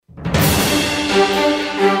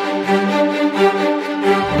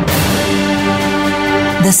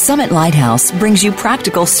Summit Lighthouse brings you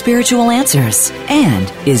practical spiritual answers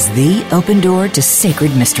and is the open door to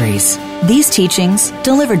sacred mysteries. These teachings,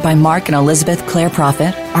 delivered by Mark and Elizabeth Clare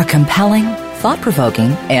Prophet, are compelling, thought-provoking,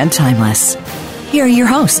 and timeless. Here are your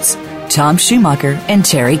hosts, Tom Schumacher and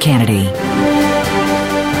Terry Kennedy.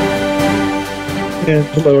 And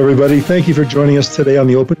hello, everybody. Thank you for joining us today on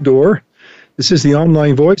The Open Door. This is the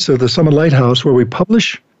online voice of the Summit Lighthouse, where we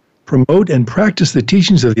publish, promote, and practice the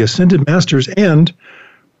teachings of the Ascended Masters, and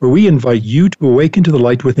where we invite you to awaken to the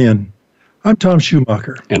light within. I'm Tom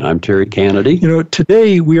Schumacher. And I'm Terry Kennedy.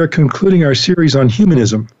 Today we are concluding our series on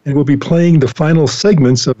humanism, and we'll be playing the final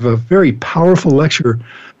segments of a very powerful lecture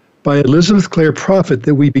by Elizabeth Clare Prophet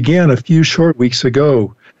that we began a few short weeks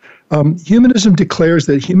ago. Humanism declares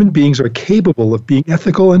that human beings are capable of being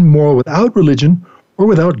ethical and moral without religion or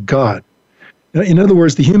without God. In other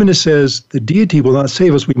words, the humanist says the deity will not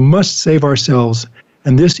save us, we must save ourselves.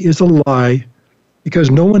 And this is a lie,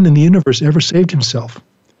 because no one in the universe ever saved himself.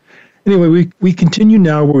 Anyway, we continue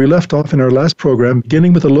now where we left off in our last program,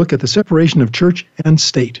 beginning with a look at the separation of church and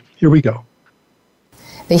state. Here we go.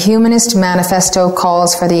 The Humanist Manifesto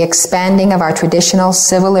calls for the expanding of our traditional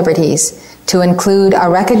civil liberties to include a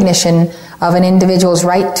recognition of an individual's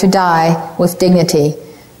right to die with dignity,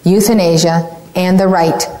 euthanasia, and the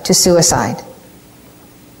right to suicide.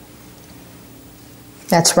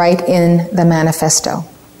 That's right in the manifesto.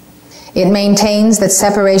 It maintains that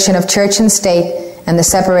separation of church and state and the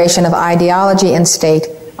separation of ideology and state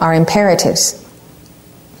are imperatives.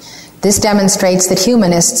 This demonstrates that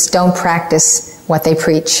humanists don't practice what they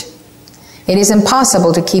preach. It is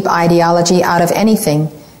impossible to keep ideology out of anything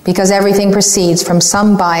because everything proceeds from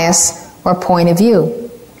some bias or point of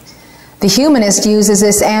view. The humanist uses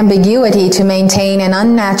this ambiguity to maintain an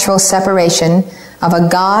unnatural separation of a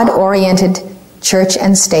God-oriented church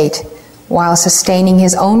and state while sustaining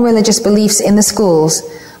his own religious beliefs in the schools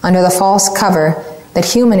under the false cover that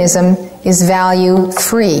humanism is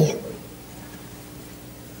value-free.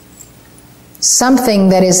 Something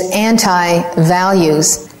that is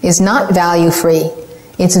anti-values is not value-free.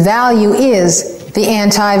 Its value is the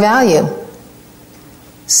anti-value.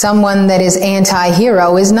 Someone that is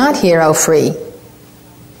anti-hero is not hero-free.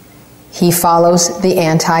 He follows the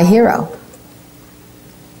anti-hero.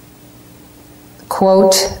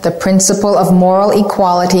 Quote, the principle of moral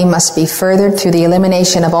equality must be furthered through the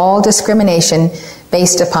elimination of all discrimination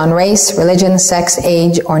based upon race, religion, sex,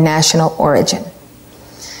 age, or national origin.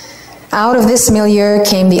 Out of this milieu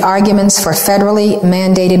came the arguments for federally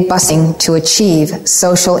mandated busing to achieve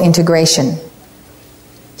social integration.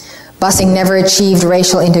 Busing never achieved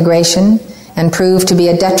racial integration and proved to be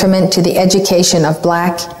a detriment to the education of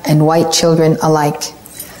black and white children alike.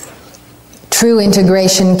 True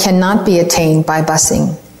integration cannot be attained by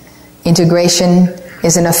busing. Integration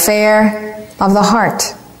is an affair of the heart.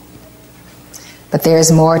 But there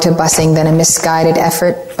is more to busing than a misguided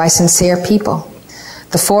effort by sincere people.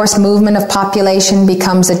 The forced movement of population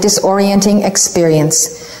becomes a disorienting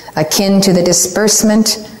experience, akin to the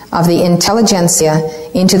disbursement of the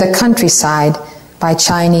intelligentsia into the countryside by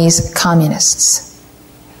Chinese communists.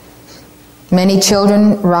 Many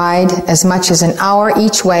children ride as much as an hour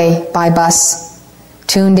each way by bus,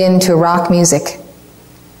 tuned in to rock music.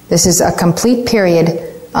 This is a complete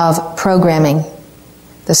period of programming,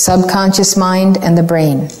 the subconscious mind and the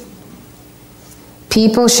brain.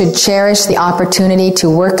 People should cherish the opportunity to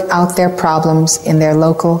work out their problems in their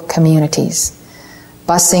local communities.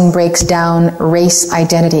 Busing breaks down race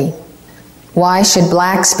identity. Why should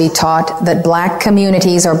blacks be taught that black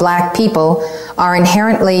communities or black people are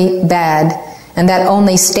inherently bad and that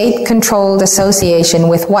only state-controlled association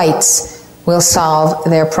with whites will solve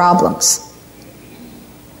their problems?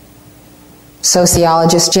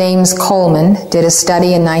 Sociologist James Coleman did a study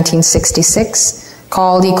in 1966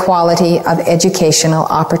 called Equality of Educational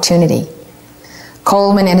Opportunity.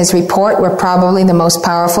 Coleman and his report were probably the most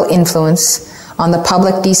powerful influence on the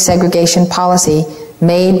public desegregation policy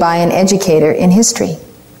made by an educator in history.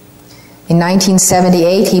 In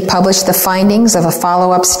 1978, he published the findings of a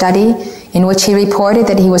follow-up study in which he reported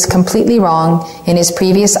that he was completely wrong in his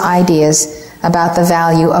previous ideas about the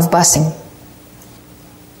value of busing.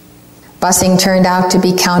 Busing turned out to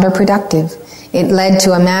be counterproductive. It led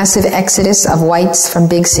to a massive exodus of whites from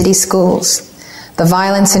big city schools. The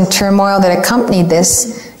violence and turmoil that accompanied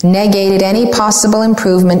this negated any possible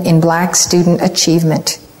improvement in black student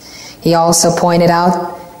achievement. He also pointed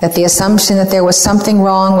out that the assumption that there was something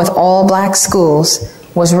wrong with all black schools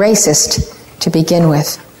was racist to begin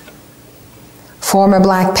with. Former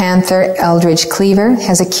Black Panther Eldridge Cleaver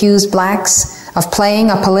has accused blacks of playing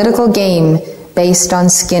a political game based on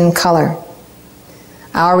skin color.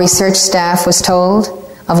 Our research staff was told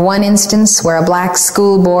of one instance where a black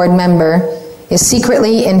school board member is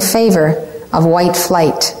secretly in favor of white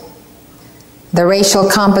flight. The racial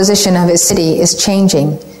composition of his city is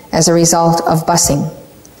changing as a result of busing.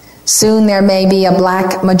 Soon there may be a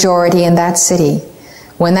black majority in that city.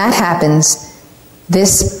 When that happens,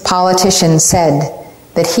 this politician said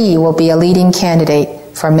that he will be a leading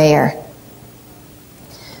candidate for mayor.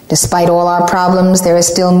 Despite all our problems, there is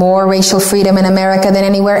still more racial freedom in America than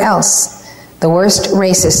anywhere else. The worst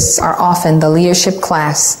racists are often the leadership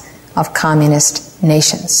class of communist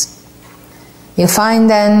nations. You find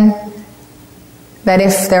then that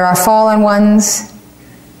if there are fallen ones,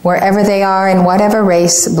 wherever they are, in whatever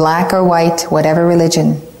race, black or white, whatever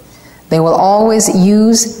religion, they will always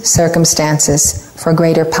use circumstances for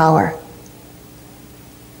greater power.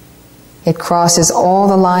 It crosses all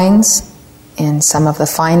the lines in some of the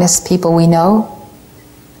finest people we know,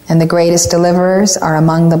 and the greatest deliverers are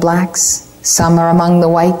among the blacks. Some are among the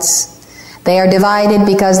whites. They are divided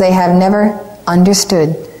because they have never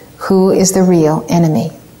understood who is the real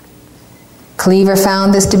enemy. Cleaver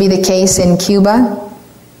found this to be the case in Cuba,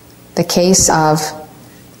 the case of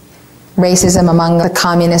racism among the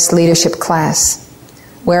communist leadership class,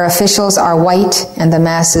 where officials are white and the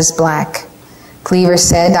masses black. Cleaver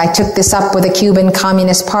said, "I took this up with the Cuban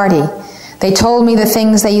Communist Party. They told me the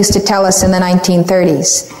things they used to tell us in the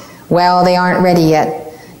 1930s. Well, they aren't ready yet.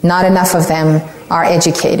 Not enough of them are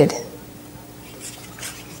educated."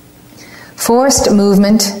 Forced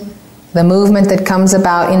movement, the movement that comes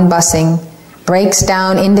about in busing, breaks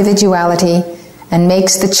down individuality and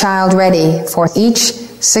makes the child ready for each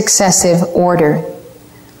successive order.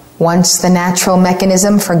 Once the natural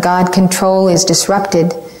mechanism for God control is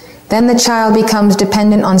disrupted, then the child becomes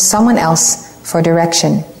dependent on someone else for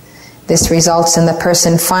direction. This results in the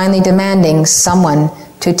person finally demanding someone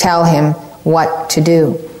to tell him what to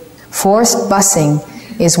do. Forced busing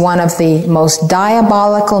is one of the most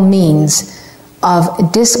diabolical means of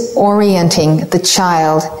disorienting the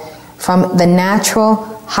child from the natural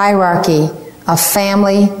hierarchy of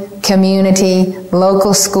family, community,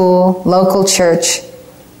 local school, local church,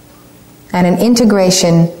 and an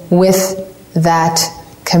integration with that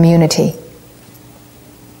community.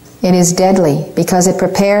 It is deadly because it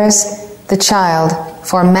prepares the child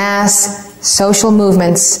for mass social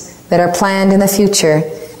movements that are planned in the future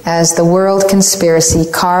as the world conspiracy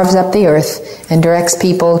carves up the earth and directs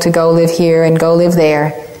people to go live here and go live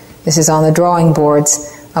there. This is on the drawing boards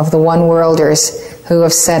of the one-worlders who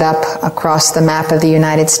have set up across the map of the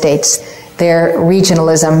United States their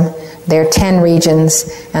regionalism, their 10 regions,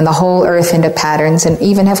 and the whole earth into patterns, and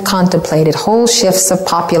even have contemplated whole shifts of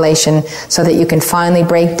population so that you can finally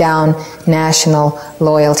break down national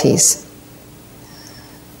loyalties.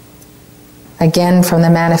 Again, from the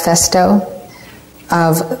manifesto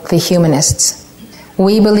of the humanists.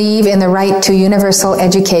 We believe in the right to universal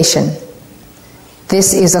education.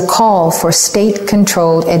 This is a call for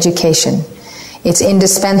state-controlled education. It's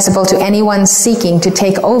indispensable to anyone seeking to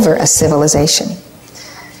take over a civilization.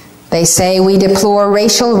 They say we deplore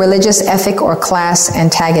racial, religious, ethnic, or class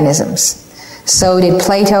antagonisms. So did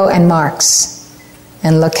Plato and Marx.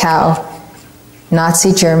 And look how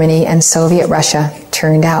Nazi Germany and Soviet Russia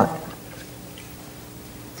turned out.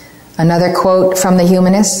 Another quote from the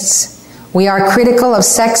humanists: "We are critical of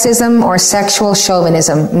sexism or sexual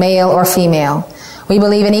chauvinism, male or female. We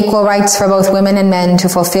believe in equal rights for both women and men to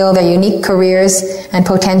fulfill their unique careers and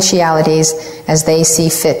potentialities as they see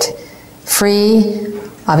fit, free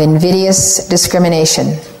of invidious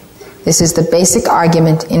discrimination." This is the basic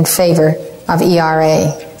argument in favor of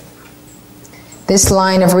ERA. This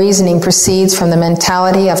line of reasoning proceeds from the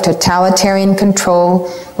mentality of totalitarian control,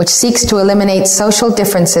 which seeks to eliminate social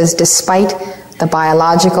differences despite the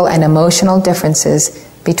biological and emotional differences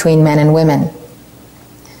between men and women.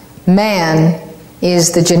 Man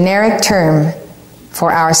is the generic term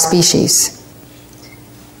for our species.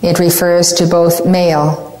 It refers to both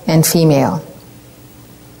male and female.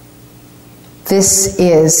 This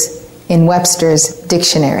is in Webster's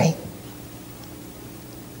dictionary.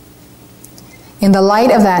 In the light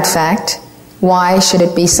of that fact, why should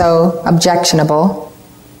it be so objectionable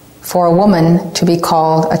for a woman to be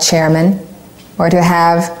called a chairman or to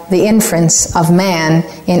have the inference of man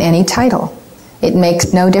in any title? It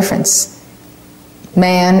makes no difference.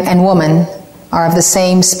 Man and woman are of the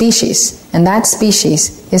same species, and that species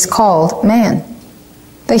is called man.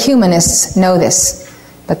 The humanists know this,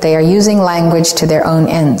 but they are using language to their own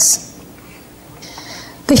ends.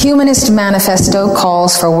 The Humanist Manifesto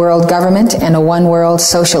calls for world government and a one-world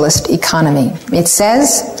socialist economy. It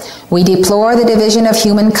says, "We deplore the division of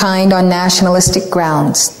humankind on nationalistic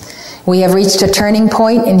grounds. We have reached a turning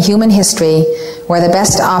point in human history where the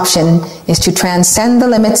best option is to transcend the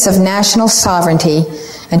limits of national sovereignty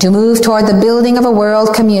and to move toward the building of a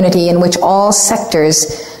world community in which all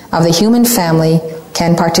sectors of the human family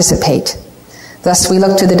can participate. Thus, we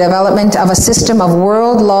look to the development of a system of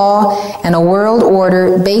world law and a world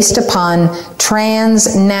order based upon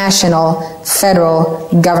transnational federal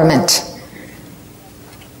government.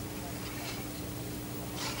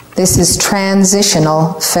 This is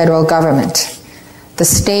transitional federal government. The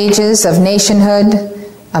stages of nationhood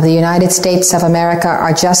of the United States of America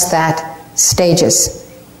are just that, stages.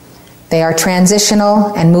 They are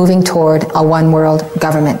transitional and moving toward a one-world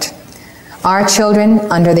government. Our children,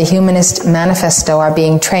 under the Humanist Manifesto, are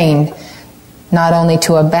being trained not only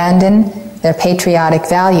to abandon their patriotic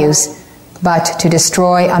values, but to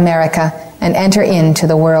destroy America and enter into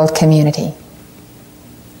the world community.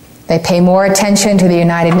 They pay more attention to the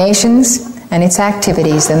United Nations and its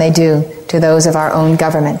activities than they do to those of our own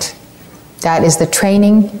government. That is the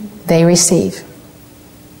training they receive.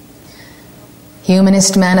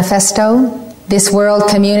 Humanist Manifesto: this world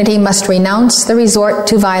community must renounce the resort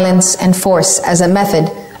to violence and force as a method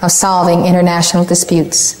of solving international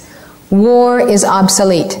disputes. War is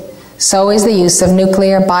obsolete. So is the use of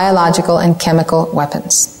nuclear, biological, and chemical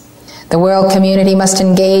weapons. The world community must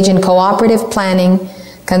engage in cooperative planning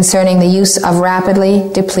concerning the use of rapidly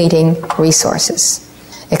depleting resources.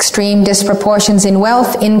 Extreme disproportions in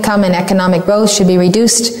wealth, income, and economic growth should be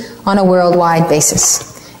reduced on a worldwide basis.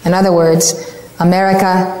 In other words,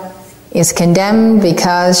 America is condemned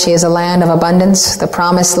because she is a land of abundance, the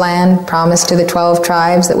promised land, promised to the 12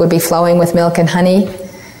 tribes that would be flowing with milk and honey.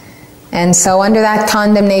 And so under that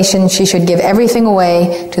condemnation, she should give everything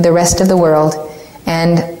away to the rest of the world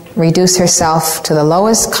and reduce herself to the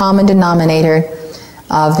lowest common denominator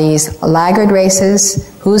of these laggard races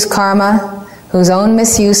whose karma, whose own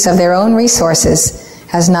misuse of their own resources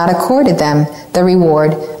has not accorded them the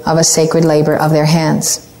reward of a sacred labor of their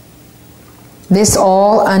hands. This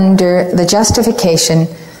all under the justification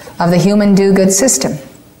of the human do-good system.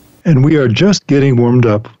 And we are just getting warmed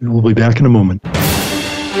up. We'll be back in a moment.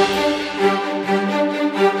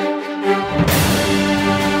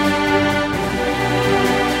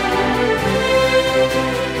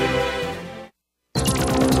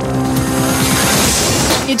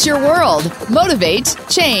 It's your world. Motivate,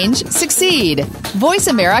 change, succeed.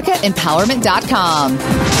 VoiceAmericaEmpowerment.com.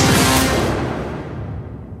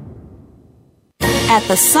 At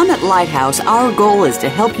the Summit Lighthouse, our goal is to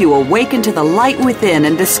help you awaken to the light within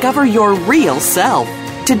and discover your real self.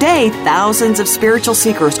 Today, thousands of spiritual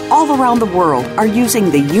seekers all around the world are using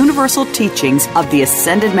the universal teachings of the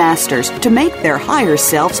Ascended Masters to make their higher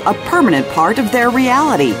selves a permanent part of their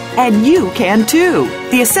reality. And you can too.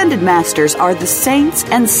 The Ascended Masters are the saints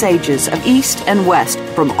and sages of East and West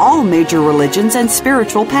from all major religions and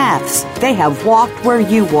spiritual paths. They have walked where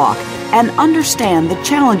you walk and understand the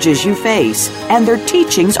challenges you face, and their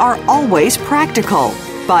teachings are always practical.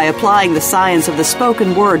 By applying the science of the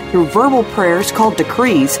spoken word through verbal prayers called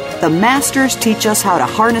decrees, the Masters teach us how to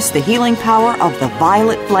harness the healing power of the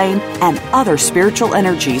violet flame and other spiritual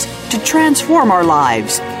energies to transform our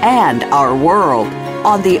lives and our world.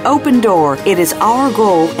 On The Open Door, it is our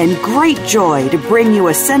goal and great joy to bring you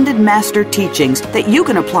Ascended Master teachings that you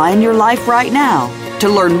can apply in your life right now. To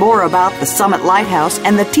learn more about the Summit Lighthouse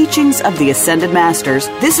and the teachings of the Ascended Masters,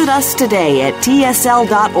 visit us today at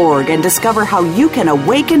tsl.org and discover how you can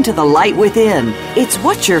awaken to the light within. It's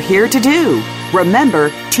what you're here to do. Remember,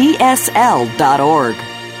 tsl.org.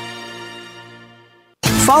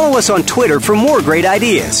 Follow us on Twitter for more great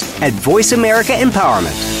ideas at Voice America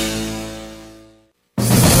Empowerment.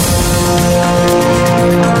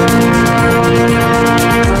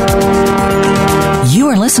 You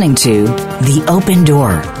are listening to The Open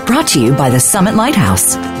Door, brought to you by the Summit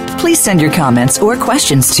Lighthouse. Please send your comments or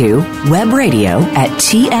questions to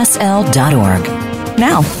webradio@tsl.org.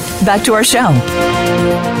 Now, back to our show.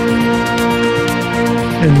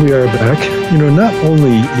 And we are back. Not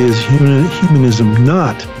only is humanism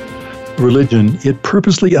not religion, it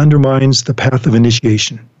purposely undermines the path of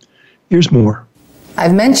initiation. Here's more.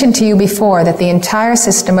 I've mentioned to you before that the entire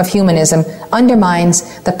system of humanism undermines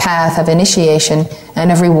the path of initiation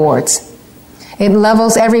and of rewards. It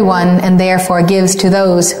levels everyone and therefore gives to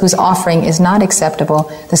those whose offering is not acceptable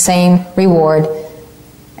the same reward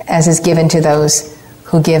as is given to those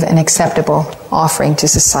who give an acceptable offering to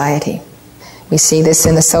society. We see this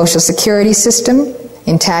in the social security system,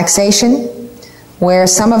 in taxation, where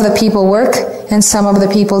some of the people work and some of the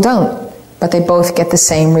people don't, but they both get the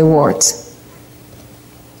same rewards.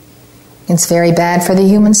 It's very bad for the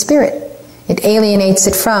human spirit. It alienates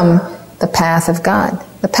it from the path of God.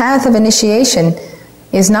 The path of initiation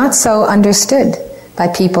is not so understood by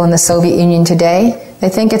people in the Soviet Union today. They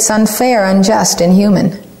think it's unfair, unjust,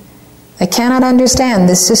 inhuman. They cannot understand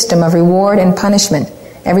this system of reward and punishment.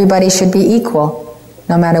 Everybody should be equal,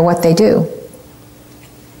 no matter what they do.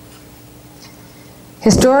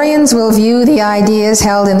 Historians will view the ideas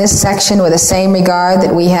held in this section with the same regard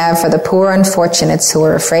that we have for the poor unfortunates who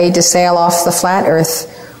are afraid to sail off the flat earth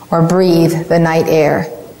or breathe the night air.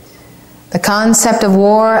 The concept of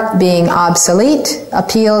war being obsolete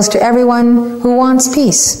appeals to everyone who wants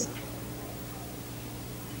peace.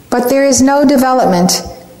 But there is no development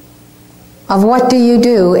of what do you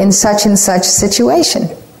do in such and such situation.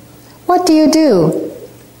 What do you do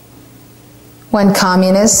when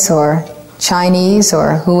communists or Chinese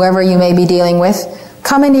or whoever you may be dealing with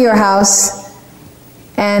come into your house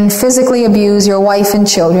and physically abuse your wife and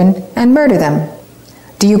children and murder them?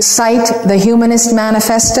 Do you cite the Humanist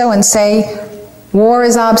Manifesto and say, war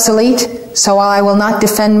is obsolete, so I will not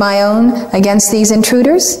defend my own against these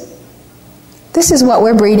intruders? This is what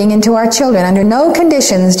we're breeding into our children. Under no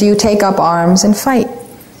conditions do you take up arms and fight.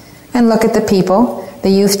 And look at the people,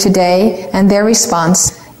 the youth today, and their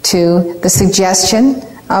response to the suggestion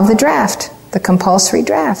of the draft, the compulsory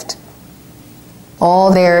draft.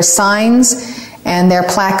 All their signs and their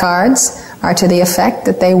placards are to the effect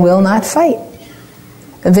that they will not fight.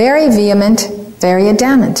 Very vehement, very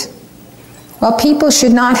adamant. Well, people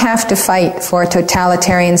should not have to fight for a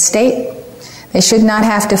totalitarian state. They should not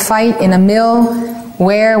have to fight in a mill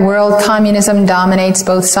where world communism dominates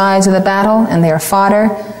both sides of the battle and they are fodder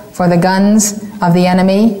for the guns of the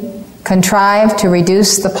enemy, contrived to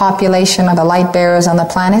reduce the population of the light bearers on the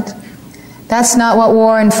planet. That's not what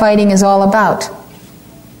war and fighting is all about,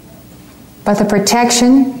 but the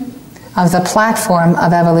protection of the platform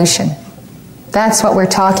of evolution. That's what we're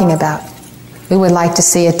talking about. We would like to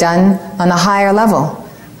see it done on a higher level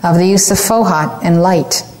of the use of Fohat and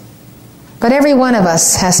light. But every one of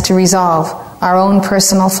us has to resolve our own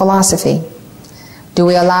personal philosophy. Do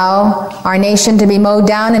we allow our nation to be mowed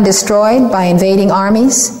down and destroyed by invading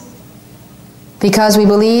armies because we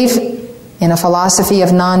believe in a philosophy of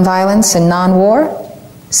nonviolence and non-war?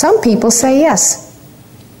 Some people say yes.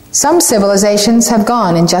 Some civilizations have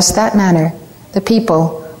gone in just that manner. The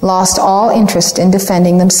people lost all interest in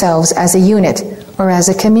defending themselves as a unit or as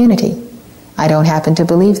a community. I don't happen to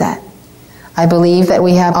believe that. I believe that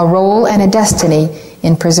we have a role and a destiny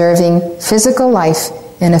in preserving physical life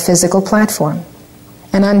in a physical platform.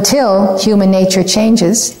 And until human nature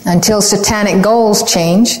changes, until satanic goals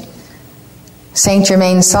change, Saint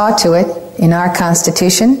Germain saw to it in our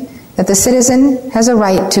Constitution that the citizen has a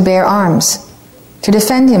right to bear arms, to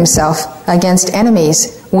defend himself against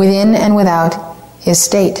enemies within and without his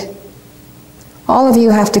state. All of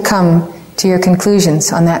you have to come to your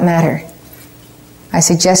conclusions on that matter. I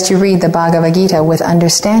suggest you read the Bhagavad Gita with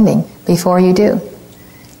understanding before you do,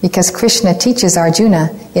 because Krishna teaches Arjuna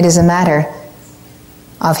it is a matter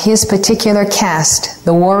of his particular caste,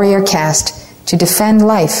 the warrior caste, to defend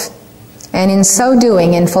life. And in so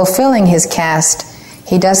doing, in fulfilling his caste,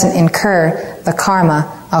 he doesn't incur the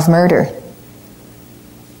karma of murder.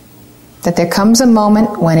 That there comes a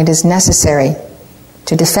moment when it is necessary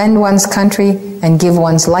to defend one's country and give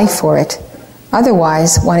one's life for it.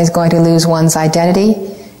 Otherwise, one is going to lose one's identity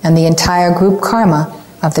and the entire group karma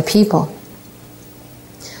of the people.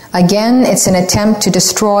 Again, it's an attempt to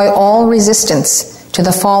destroy all resistance to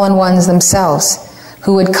the fallen ones themselves,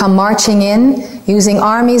 who would come marching in using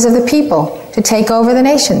armies of the people to take over the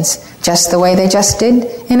nations, just the way they just did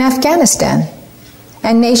in Afghanistan,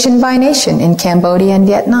 and nation by nation in Cambodia and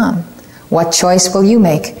Vietnam. What choice will you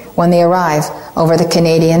make when they arrive over the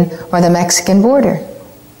Canadian or the Mexican border?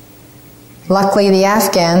 Luckily, the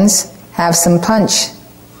Afghans have some punch,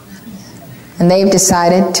 and they've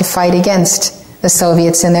decided to fight against the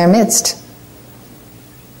Soviets in their midst.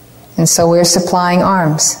 And so we're supplying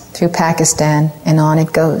arms through Pakistan, and on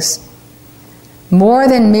it goes. More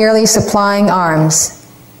than merely supplying arms,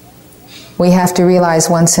 we have to realize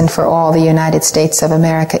once and for all the United States of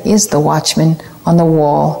America is the watchman on the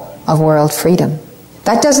wall of world freedom.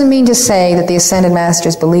 That doesn't mean to say that the Ascended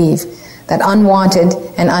Masters believe that unwanted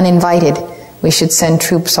and uninvited we should send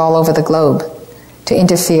troops all over the globe to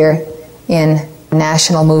interfere in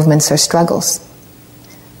national movements or struggles.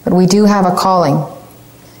 But we do have a calling,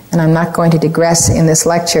 and I'm not going to digress in this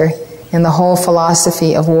lecture in the whole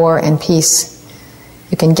philosophy of war and peace.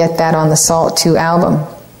 You can get that on the Salt II album.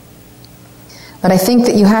 But I think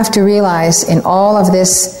that you have to realize in all of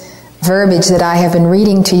this verbiage that I have been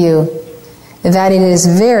reading to you that it is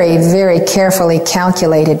very, very carefully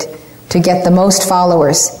calculated to get the most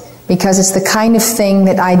followers, because it's the kind of thing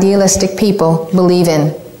that idealistic people believe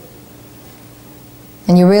in.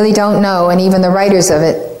 And you really don't know, and even the writers of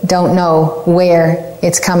it don't know where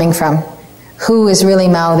it's coming from. Who is really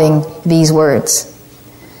mouthing these words?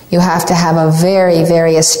 You have to have a very,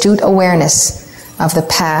 very astute awareness of the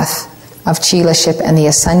path of Chilaship and the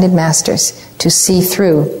Ascended Masters to see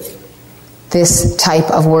through this type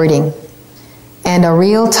of wording. And a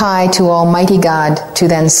real tie to Almighty God to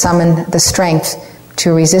then summon the strength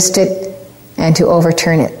to resist it and to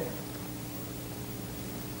overturn it.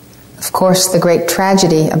 Of course, the great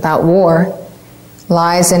tragedy about war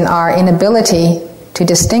lies in our inability to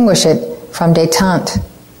distinguish it from détente,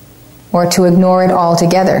 or to ignore it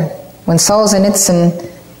altogether. When Solzhenitsyn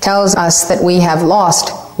tells us that we have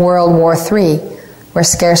lost World War III, we're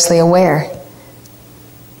scarcely aware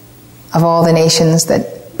of all the nations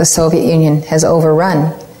that the Soviet Union has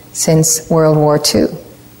overrun since World War II.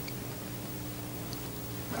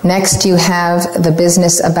 Next, you have the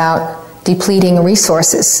business about depleting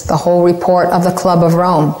resources, the whole report of the Club of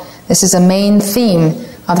Rome. This is a main theme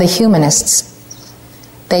of the humanists.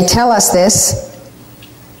 They tell us this.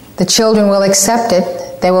 The children will accept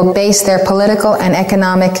it. They will base their political and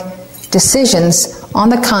economic decisions on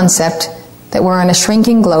the concept that we're on a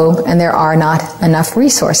shrinking globe and there are not enough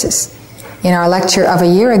resources. In our lecture of a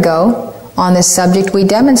year ago on this subject, we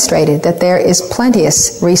demonstrated that there is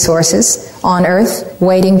plenteous resources on Earth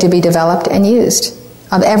waiting to be developed and used,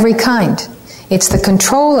 of every kind. It's the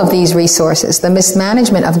control of these resources, the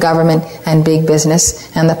mismanagement of government and big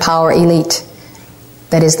business and the power elite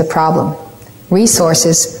that is the problem.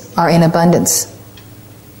 Resources are in abundance.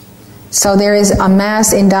 So there is a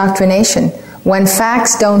mass indoctrination. When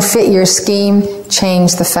facts don't fit your scheme,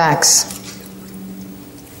 change the facts.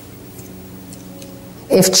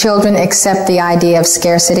 If children accept the idea of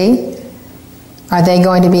scarcity, are they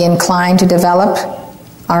going to be inclined to develop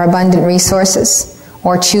our abundant resources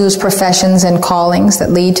or choose professions and callings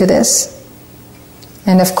that lead to this?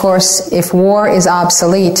 And of course, if war is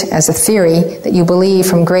obsolete as a theory that you believe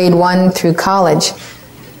from grade 1 through college,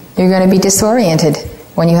 you're going to be disoriented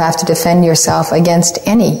when you have to defend yourself against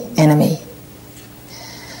any enemy.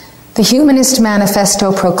 The Humanist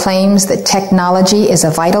Manifesto proclaims that technology is a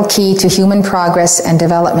vital key to human progress and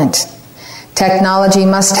development. Technology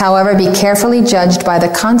must, however, be carefully judged by the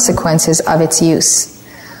consequences of its use.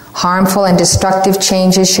 Harmful and destructive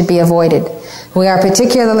changes should be avoided. We are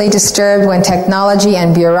particularly disturbed when technology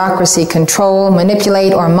and bureaucracy control,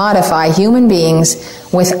 manipulate, or modify human beings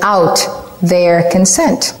without their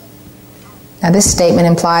consent. Now, this statement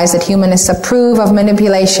implies that humanists approve of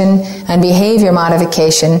manipulation and behavior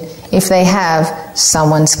modification if they have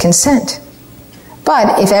someone's consent.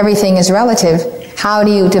 But if everything is relative, how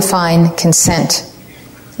do you define consent?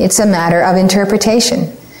 It's a matter of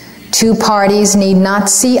interpretation. Two parties need not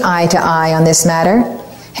see eye to eye on this matter.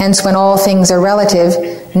 Hence, when all things are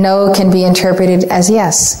relative, no can be interpreted as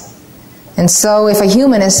yes. And so, if a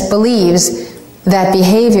humanist believes that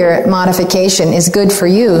behavior modification is good for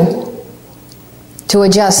you to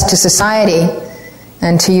adjust to society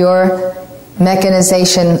and to your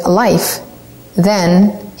mechanization life,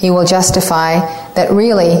 then he will justify that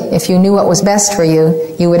really, if you knew what was best for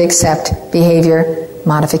you, you would accept behavior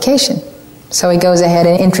modification. So he goes ahead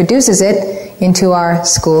and introduces it into our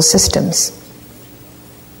school systems.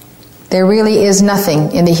 There really is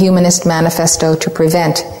nothing in the Humanist Manifesto to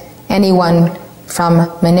prevent anyone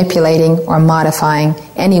from manipulating or modifying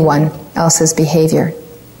anyone else's behavior.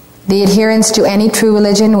 The adherence to any true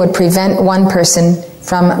religion would prevent one person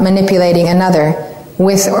from manipulating another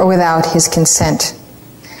with or without his consent.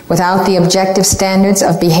 Without the objective standards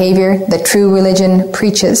of behavior that true religion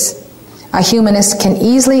preaches, a humanist can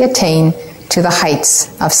easily attain to the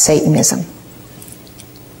heights of Satanism.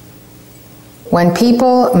 When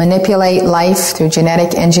people manipulate life through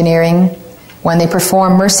genetic engineering, when they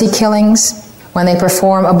perform mercy killings, when they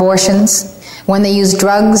perform abortions, when they use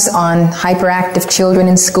drugs on hyperactive children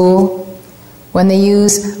in school, when they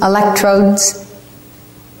use electrodes,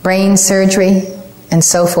 brain surgery, and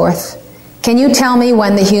so forth, can you tell me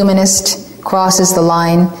when the humanist crosses the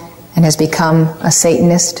line and has become a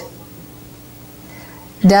Satanist?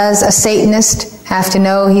 Does a Satanist have to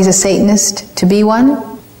know he's a Satanist to be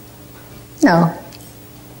one? No,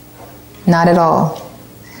 not at all.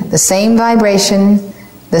 The same vibration,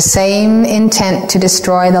 the same intent to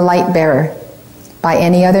destroy the light bearer. By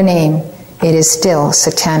any other name, it is still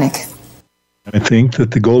satanic. I think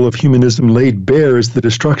that the goal of humanism laid bare is the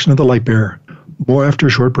destruction of the light bearer. More after a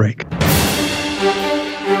short break.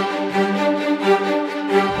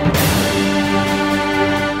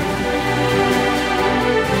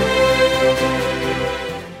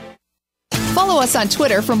 Follow us on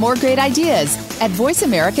Twitter for more great ideas at Voice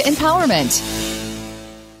America Empowerment.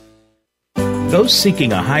 Those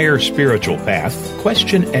seeking a higher spiritual path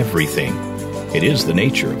question everything. It is the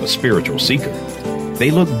nature of a spiritual seeker. They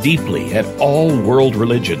look deeply at all world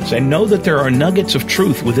religions and know that there are nuggets of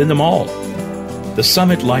truth within them all. The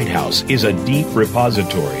Summit Lighthouse is a deep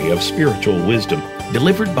repository of spiritual wisdom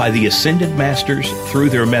delivered by the Ascended Masters through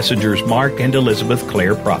their messengers Mark and Elizabeth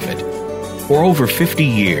Clare Prophet. For over 50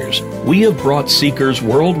 years, we have brought seekers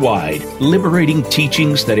worldwide liberating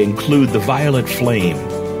teachings that include the violet flame,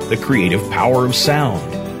 the creative power of sound,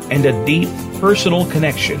 and a deep personal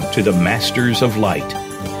connection to the Masters of Light.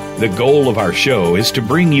 The goal of our show is to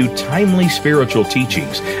bring you timely spiritual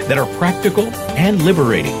teachings that are practical and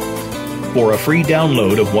liberating. For a free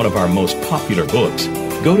download of one of our most popular books,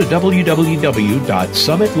 go to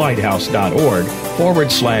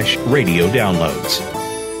www.summitlighthouse.org/radio downloads.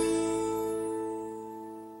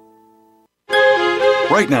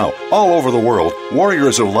 Right now, all over the world,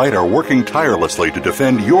 warriors of light are working tirelessly to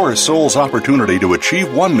defend your soul's opportunity to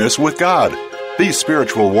achieve oneness with God. These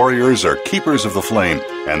spiritual warriors are keepers of the flame,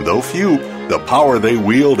 and though few, the power they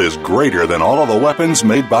wield is greater than all of the weapons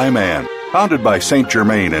made by man. Founded by Saint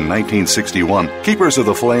Germain in 1961, Keepers of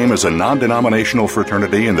the Flame is a non-denominational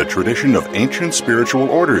fraternity in the tradition of ancient spiritual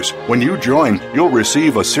orders. When you join, you'll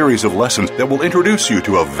receive a series of lessons that will introduce you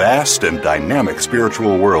to a vast and dynamic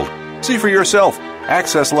spiritual world. See for yourself.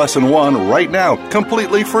 Access Lesson 1 right now,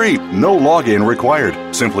 completely free, no login required.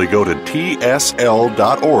 Simply go to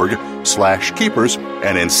tsl.org/keepers,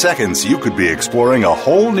 and in seconds you could be exploring a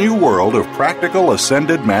whole new world of practical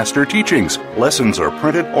Ascended Master teachings. Lessons are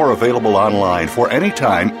printed or available online for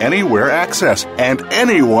anytime, anywhere access, and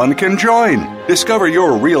anyone can join. Discover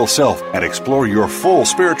your real self and explore your full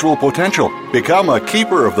spiritual potential. Become a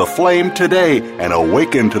keeper of the flame today and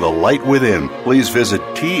awaken to the light within. Please visit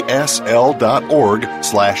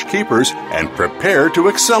tsl.org/keepers and prepare to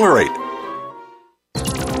accelerate.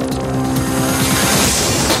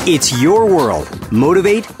 It's your world.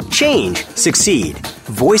 Motivate, change, succeed.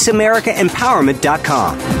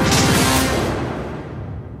 VoiceAmericaEmpowerment.com.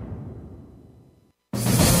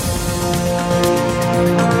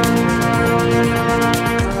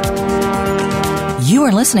 You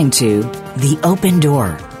are listening to The Open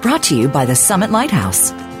Door, brought to you by the Summit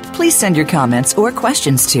Lighthouse. Please send your comments or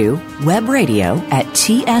questions to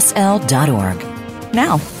webradio@tsl.org.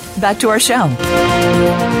 Now, back to our show.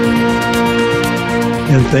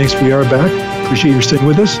 And thanks, we are back. Appreciate your staying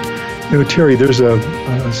with us. You know, Terry, there's a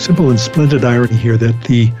simple and splendid irony here that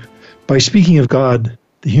by speaking of God,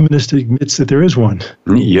 the humanist admits that there is one.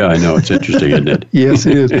 Yeah, I know. It's interesting, isn't it? Yes,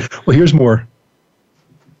 it is. Well, here's more.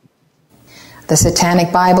 The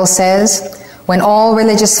Satanic Bible says, when all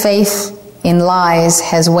religious faith in lies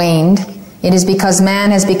has waned, it is because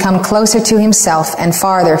man has become closer to himself and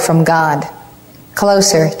farther from God,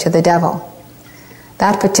 closer to the devil.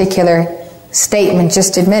 That particular statement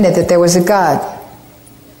just admitted that there was a God.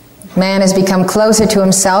 Man has become closer to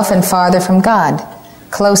himself and farther from God,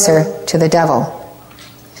 closer to the devil.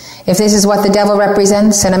 If this is what the devil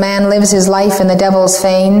represents, and a man lives his life in the devil's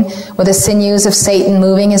vein, with the sinews of Satan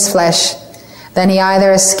moving his flesh, then he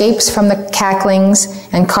either escapes from the cacklings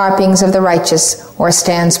and carpings of the righteous, or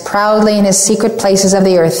stands proudly in his secret places of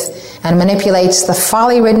the earth and manipulates the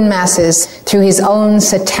folly-ridden masses through his own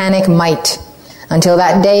satanic might, until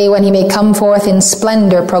that day when he may come forth in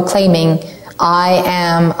splendor proclaiming, I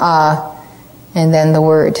am and then the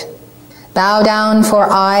word. Bow down, for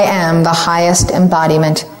I am the highest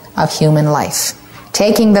embodiment of human life,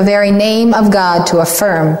 taking the very name of God to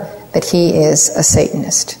affirm that he is a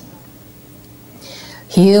Satanist.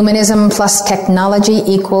 Humanism plus technology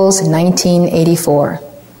equals 1984.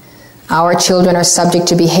 Our children are subject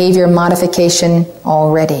to behavior modification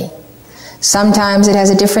already. Sometimes it has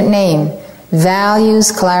a different name,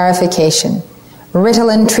 values clarification,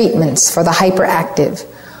 Ritalin treatments for the hyperactive,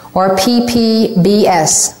 or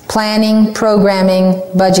PPBS, planning, programming,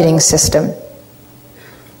 budgeting system.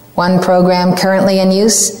 One program currently in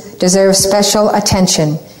use deserves special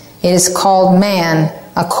attention. It is called MAN,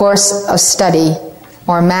 A Course of Study,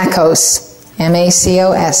 or MACOS,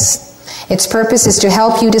 MACOS. Its purpose is to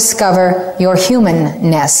help you discover your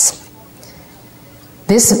humanness.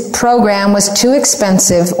 This program was too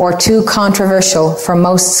expensive or too controversial for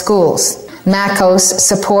most schools. MACOS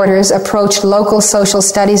supporters approached local social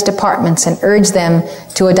studies departments and urged them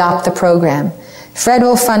to adopt the program.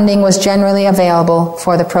 Federal funding was generally available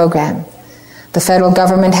for the program. The federal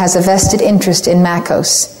government has a vested interest in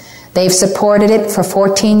MACOS. They've supported it for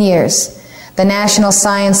 14 years. The National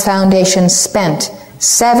Science Foundation spent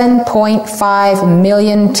 $7.5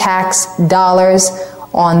 million tax dollars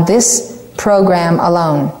on this program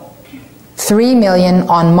alone. 3 million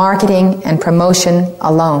on marketing and promotion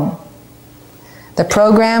alone. The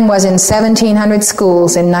program was in 1,700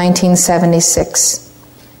 schools in 1976.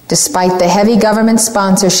 Despite the heavy government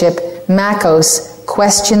sponsorship, MACOS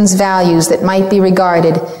questions values that might be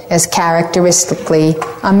regarded as characteristically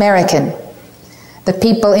American. The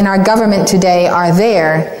people in our government today are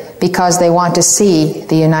there because they want to see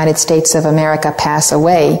the United States of America pass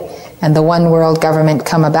away and the one world government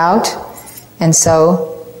come about, and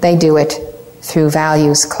so they do it through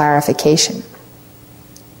values clarification.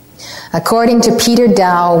 According to Peter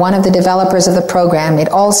Dow, one of the developers of the program, it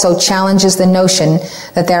also challenges the notion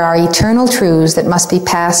that there are eternal truths that must be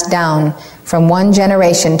passed down from one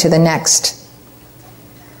generation to the next.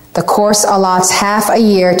 The course allots half a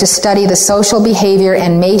year to study the social behavior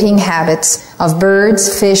and mating habits of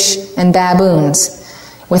birds, fish, and baboons,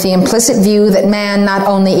 with the implicit view that man not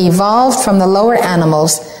only evolved from the lower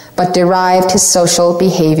animals, but derived his social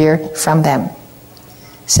behavior from them.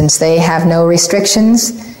 Since they have no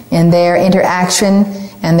restrictions in their interaction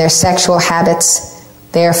and their sexual habits,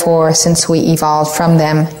 therefore, since we evolved from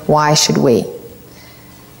them, why should we?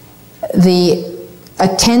 The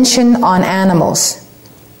attention on animals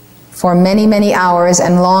for many, many hours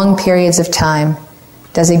and long periods of time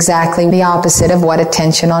does exactly the opposite of what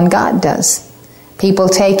attention on God does. People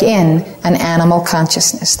take in an animal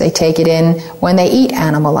consciousness. They take it in when they eat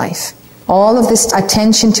animal life. All of this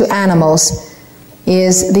attention to animals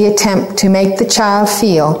is the attempt to make the child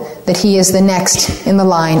feel that he is the next in the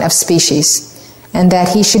line of species and that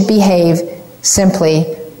he should behave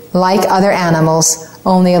simply like other animals,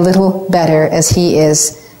 only a little better as he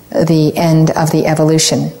is the end of the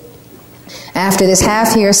evolution. After this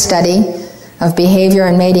half-year study of behavior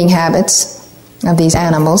and mating habits of these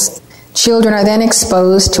animals, children are then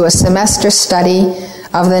exposed to a semester study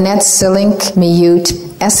of the Netsilink-Miute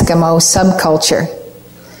Eskimo subculture.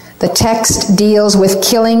 The text deals with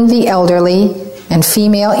killing the elderly and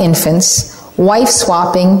female infants,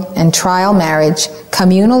 wife-swapping and trial marriage,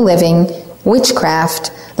 communal living,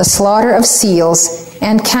 witchcraft, the slaughter of seals,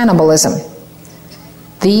 and cannibalism.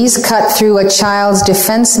 These cut through a child's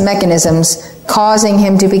defense mechanisms, causing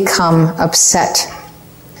him to become upset.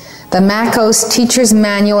 The MACOS Teacher's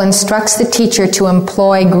Manual instructs the teacher to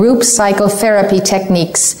employ group psychotherapy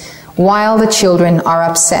techniques while the children are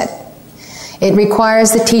upset. It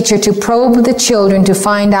requires the teacher to probe the children to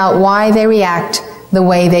find out why they react the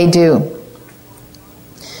way they do.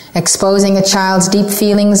 Exposing a child's deep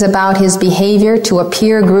feelings about his behavior to a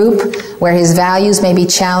peer group where his values may be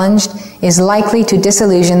challenged is likely to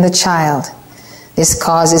disillusion the child. This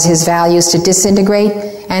causes his values to disintegrate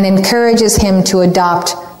and encourages him to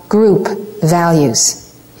adopt group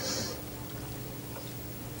values.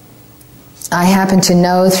 I happen to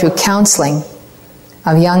know through counseling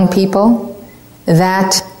of young people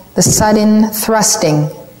that the sudden thrusting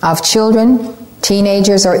of children,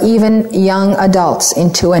 teenagers, or even young adults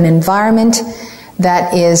into an environment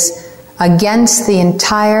that is against the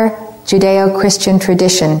entire Judeo-Christian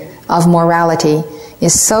tradition of morality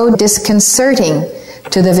is so disconcerting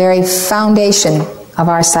to the very foundation of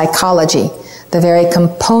our psychology, the very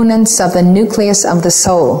components of the nucleus of the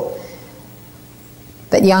soul,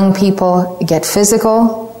 that young people get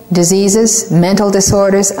physical diseases, mental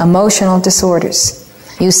disorders, emotional disorders.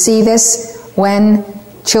 You see this when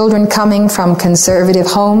children coming from conservative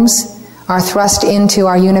homes are thrust into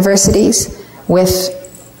our universities with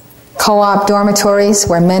co-op dormitories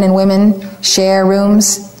where men and women share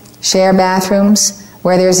rooms, share bathrooms,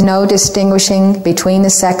 where there's no distinguishing between the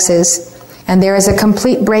sexes, and there is a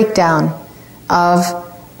complete breakdown of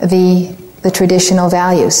the traditional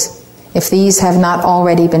values, if these have not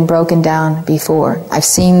already been broken down before. I've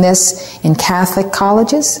seen this in Catholic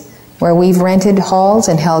colleges, where we've rented halls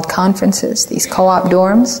and held conferences, these co-op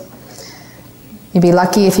dorms. You'd be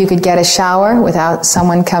lucky if you could get a shower without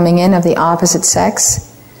someone coming in of the opposite sex.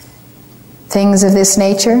 Things of this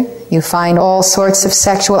nature. You find all sorts of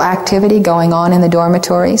sexual activity going on in the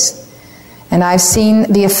dormitories. And I've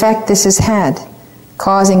seen the effect this has had,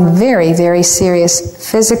 causing very, very serious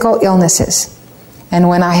physical illnesses. And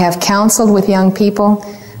when I have counseled with young people,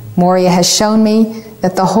 Moria has shown me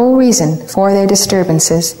that the whole reason for their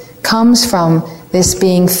disturbances comes from this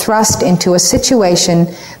being thrust into a situation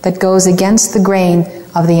that goes against the grain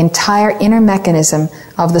of the entire inner mechanism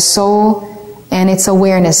of the soul and its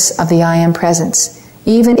awareness of the I Am Presence.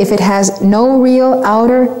 Even if it has no real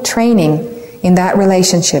outer training in that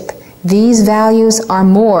relationship, these values are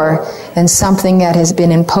more than something that has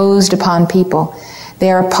been imposed upon people.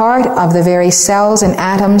 They are part of the very cells and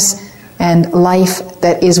atoms and life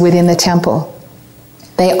that is within the temple.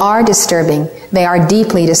 They are disturbing. They are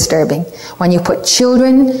deeply disturbing. When you put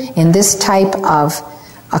children in this type of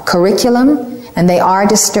a curriculum and they are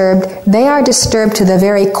disturbed to the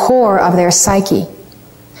very core of their psyche.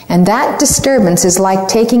 And that disturbance is like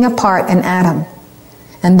taking apart an atom.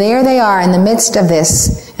 And there they are in the midst of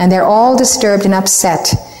this, and they're all disturbed and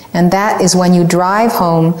upset. And that is when you drive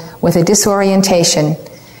home with a disorientation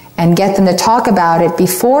and get them to talk about it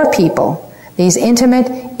before people, these intimate,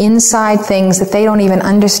 inside things that they don't even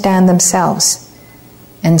understand themselves.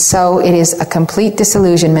 And so it is a complete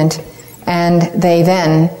disillusionment, and they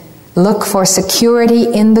then look for security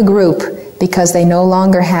in the group because they no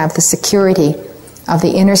longer have the security of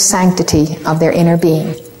the inner sanctity of their inner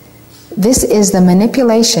being. This is the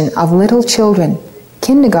manipulation of little children,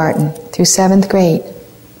 kindergarten through 7th grade.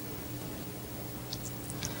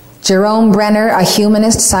 Jerome Brenner, a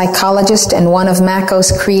humanist, psychologist, and one of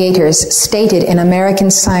Maco's creators, stated in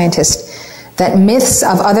American Scientist that myths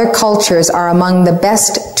of other cultures are among the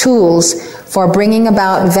best tools for bringing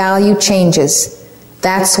about value changes.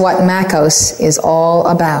 That's what Macos is all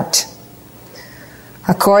about.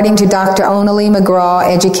 According to Dr. Onali McGraw,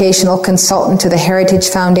 educational consultant to the Heritage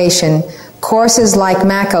Foundation, courses like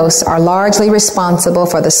Macos are largely responsible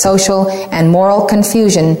for the social and moral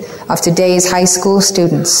confusion of today's high school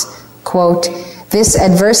students. Quote, "This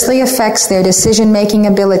adversely affects their decision-making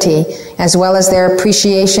ability as well as their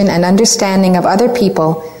appreciation and understanding of other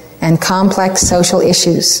people and complex social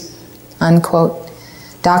issues." Unquote.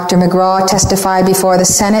 Dr. McGraw testified before the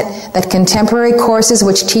Senate that contemporary courses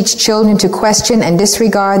which teach children to question and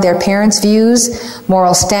disregard their parents' views,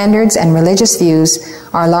 moral standards, and religious views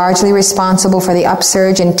are largely responsible for the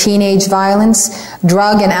upsurge in teenage violence,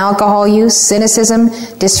 drug and alcohol use, cynicism,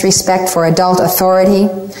 disrespect for adult authority,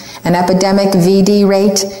 an epidemic VD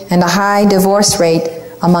rate, and a high divorce rate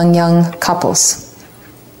among young couples.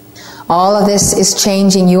 All of this is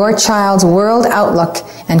changing your child's world outlook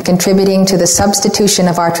and contributing to the substitution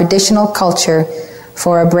of our traditional culture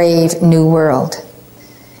for a brave new world.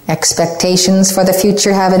 Expectations for the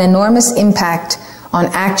future have an enormous impact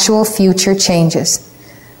on actual future changes.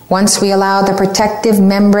 Once we allow the protective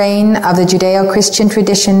membrane of the Judeo-Christian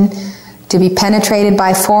tradition to be penetrated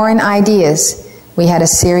by foreign ideas, we had a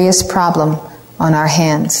serious problem on our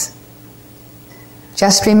hands.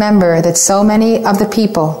 Just remember that so many of the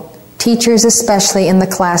people, teachers especially in the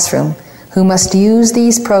classroom, who must use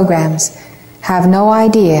these programs, have no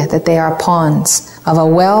idea that they are pawns of a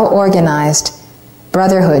well-organized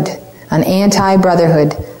brotherhood, an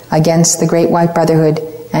anti-brotherhood against the Great White Brotherhood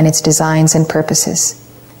and its designs and purposes.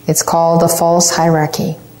 It's called the false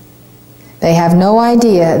hierarchy. They have no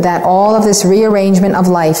idea that all of this rearrangement of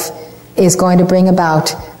life is going to bring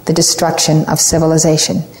about the destruction of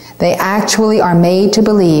civilization. They actually are made to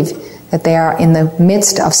believe that they are in the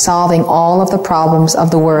midst of solving all of the problems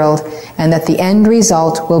of the world, and that the end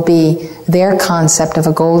result will be their concept of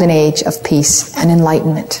a golden age of peace and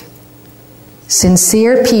enlightenment.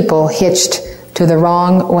 Sincere people hitched to the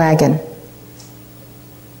wrong wagon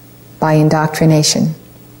by indoctrination.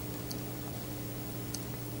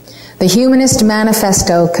 The Humanist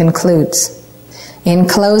Manifesto concludes, "In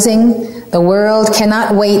closing, the world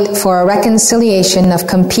cannot wait for a reconciliation of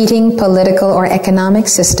competing political or economic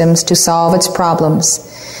systems to solve its problems.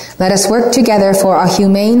 Let us work together for a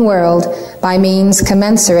humane world by means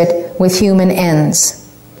commensurate with human ends.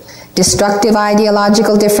 Destructive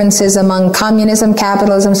ideological differences among communism,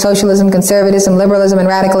 capitalism, socialism, conservatism, liberalism, and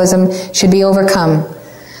radicalism should be overcome.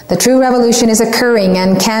 The true revolution is occurring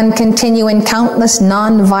and can continue in countless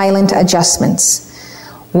non-violent adjustments.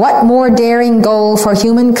 What more daring goal for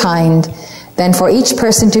humankind than for each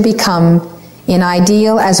person to become, in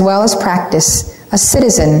ideal as well as practice, a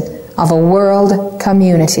citizen of a world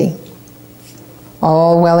community?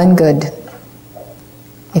 All well and good,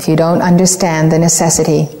 if you don't understand the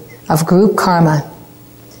necessity of group karma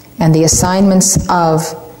and the assignments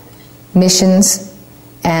of missions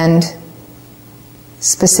and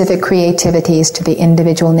specific creativities to the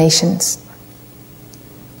individual nations.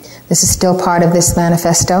 This is still part of this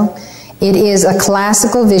manifesto. It is a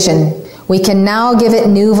classical vision. We can now give it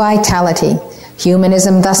new vitality.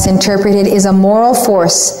 Humanism, thus interpreted, is a moral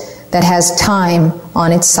force that has time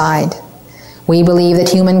on its side. We believe that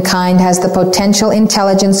humankind has the potential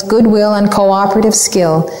intelligence, goodwill, and cooperative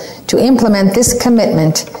skill to implement this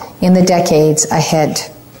commitment in the decades ahead."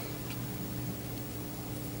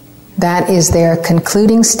 That is their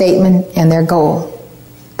concluding statement and their goal.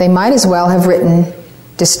 They might as well have written,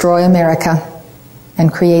 "Destroy America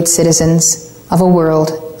and create citizens of a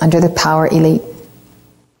world under the power elite."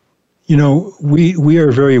 You know, we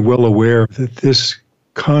are very well aware that this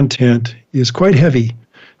content is quite heavy.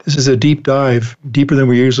 This is a deep dive, deeper than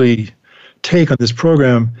we usually take on this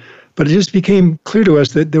program. But it just became clear to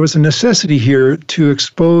us that there was a necessity here to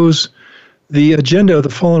expose the agenda of the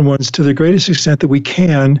fallen ones to the greatest extent that we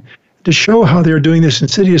can, to show how they're doing this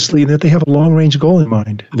insidiously and that they have a long-range goal in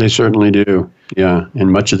mind. They certainly do. Yeah,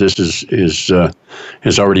 and much of this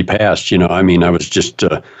has already passed. I was just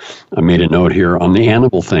I made a note here on the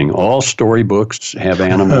animal thing. All storybooks have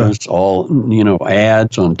animals. All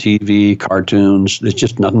ads on TV, cartoons. It's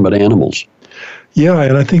just nothing but animals. Yeah,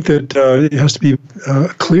 and I think that it has to be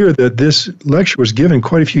clear that this lecture was given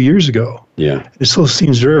quite a few years ago. Yeah, it still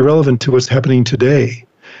seems very relevant to what's happening today.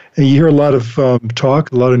 And you hear a lot of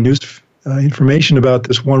talk, a lot of news information about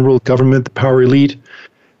this one world government, the power elite.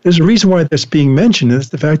 There's a reason why that's being mentioned, and it's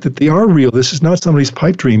the fact that they are real. This is not somebody's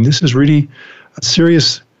pipe dream. This is really a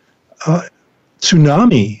serious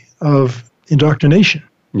tsunami of indoctrination.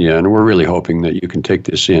 Yeah, and we're really hoping that you can take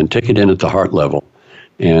this in, take it in at the heart level,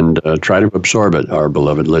 and try to absorb it, our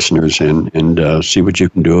beloved listeners, and see what you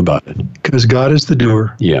can do about it. Because God is the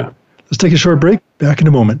doer. Yeah. Let's take a short break. Back in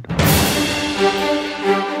a moment.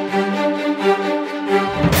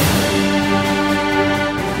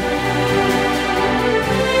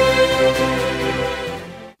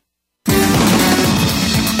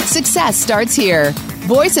 Success starts here.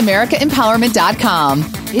 VoiceAmericaEmpowerment.com.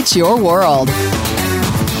 It's your world.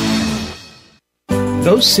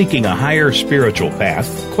 Those seeking a higher spiritual path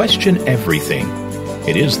question everything.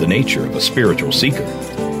 It is the nature of a spiritual seeker.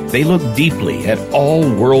 They look deeply at all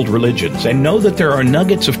world religions and know that there are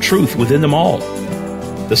nuggets of truth within them all.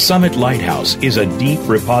 The Summit Lighthouse is a deep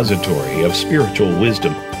repository of spiritual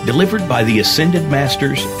wisdom delivered by the Ascended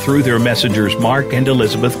Masters through their messengers Mark and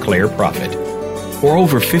Elizabeth Clare Prophet. For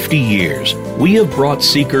over 50 years, we have brought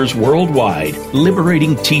seekers worldwide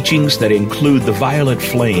liberating teachings that include the violet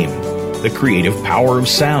flame, the creative power of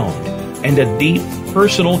sound, and a deep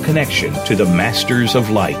personal connection to the Masters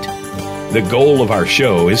of Light. The goal of our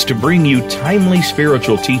show is to bring you timely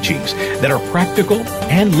spiritual teachings that are practical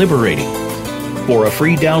and liberating. For a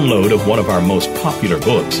free download of one of our most popular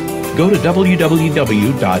books, go to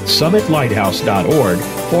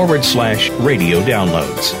www.summitlighthouse.org/radio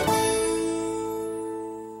downloads.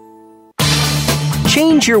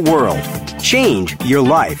 Change your world. Change your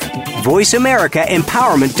life.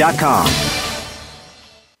 VoiceAmericaEmpowerment.com.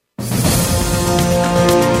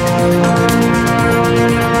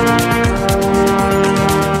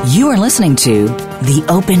 You are listening to The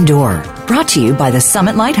Open Door, brought to you by the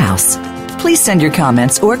Summit Lighthouse. Please send your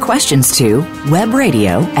comments or questions to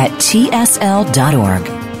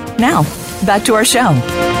webradio@tsl.org. Now, back to our show.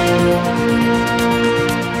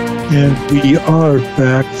 And we are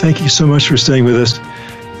back. Thank you so much for staying with us.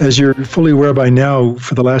 As you're fully aware by now,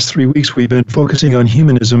 for the last 3 weeks, we've been focusing on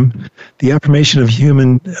humanism, the affirmation of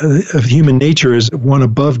human nature as one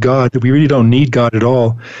above God, that we really don't need God at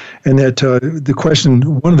all. And that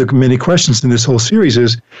one of the many questions in this whole series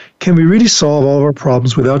is, can we really solve all of our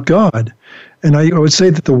problems without God? And I would say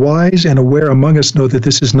that the wise and aware among us know that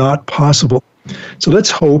this is not possible. So let's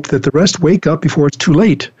hope that the rest wake up before it's too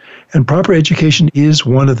late. And proper education is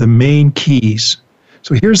one of the main keys.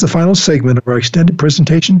 So here's the final segment of our extended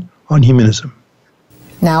presentation on humanism.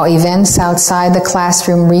 Now, events outside the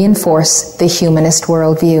classroom reinforce the humanist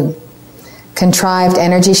worldview. Contrived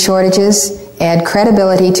energy shortages add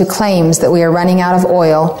credibility to claims that we are running out of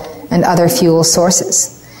oil and other fuel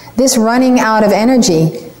sources. This running out of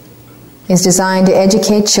energy is designed to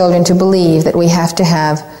educate children to believe that we have to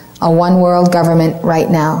have a one-world government right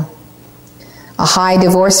now. A high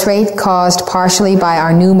divorce rate caused partially by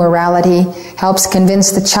our new morality helps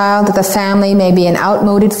convince the child that the family may be an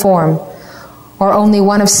outmoded form or only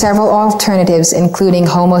one of several alternatives, including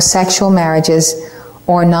homosexual marriages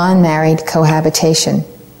or non-married cohabitation.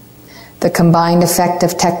 The combined effect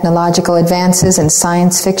of technological advances and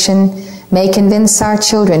science fiction may convince our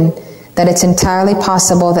children that it's entirely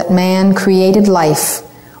possible that man created life,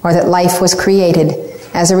 or that life was created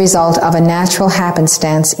as a result of a natural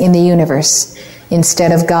happenstance in the universe,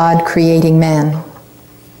 instead of God creating man.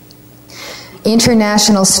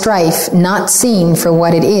 International strife, not seen for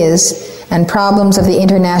what it is, and problems of the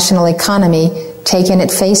international economy taken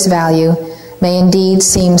at face value, may indeed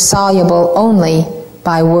seem soluble only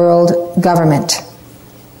by world government.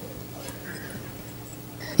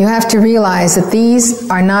 You have to realize that these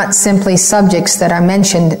are not simply subjects that are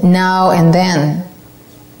mentioned now and then.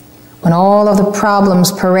 When all of the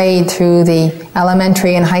problems parade through the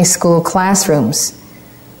elementary and high school classrooms,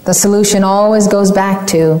 the solution always goes back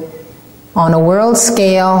to, on a world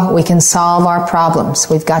scale, we can solve our problems.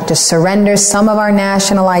 We've got to surrender some of our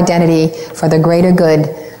national identity for the greater good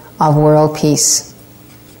of world peace.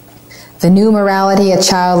 The new morality a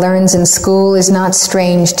child learns in school is not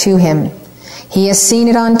strange to him. He has seen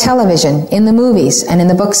it on television, in the movies, and in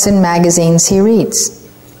the books and magazines he reads.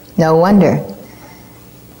 No wonder.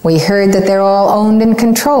 We heard that they're all owned and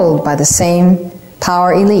controlled by the same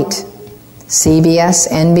power elite. CBS,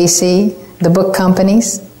 NBC, the book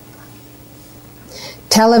companies.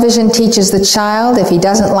 Television teaches the child if he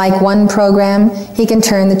doesn't like one program, he can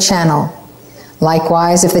turn the channel.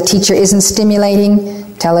 Likewise, if the teacher isn't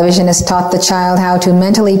stimulating, television has taught the child how to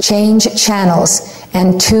mentally change channels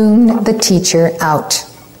and tune the teacher out.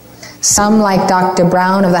 Some, like Dr.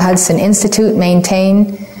 Brown of the Hudson Institute,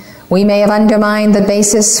 maintain we may have undermined the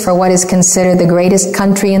basis for what is considered the greatest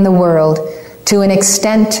country in the world to an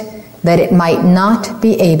extent that it might not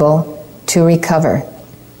be able to recover.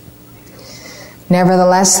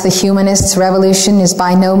 Nevertheless, the humanists' revolution is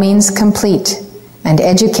by no means complete, and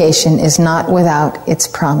education is not without its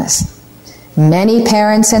promise. Many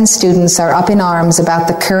parents and students are up in arms about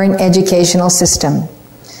the current educational system.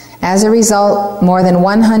 As a result, more than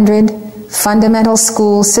 100 fundamental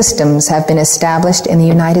school systems have been established in the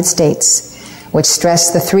United States, which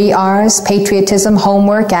stress the 3 R's: patriotism,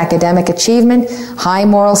 homework, academic achievement, high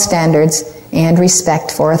moral standards, and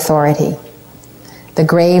respect for authority. The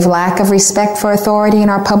grave lack of respect for authority in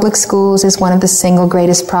our public schools is one of the single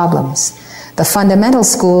greatest problems. The fundamental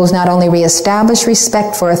schools not only reestablish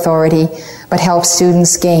respect for authority, but help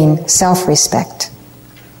students gain self-respect.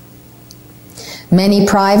 Many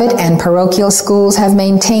private and parochial schools have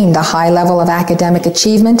maintained a high level of academic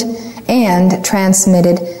achievement and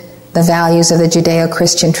transmitted the values of the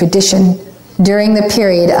Judeo-Christian tradition during the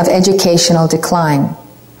period of educational decline.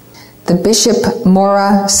 The Bishop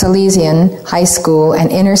Mora Salesian High School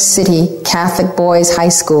and Inner City Catholic Boys High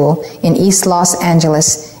School in East Los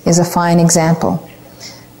Angeles is a fine example.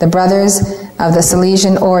 The Brothers of the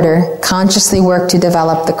Salesian Order consciously work to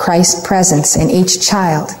develop the Christ presence in each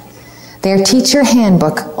child. Their teacher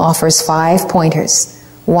handbook offers 5 pointers.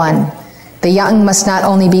 1. The young must not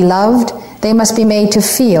only be loved, they must be made to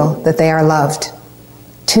feel that they are loved.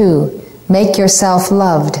 2. Make yourself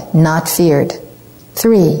loved, not feared.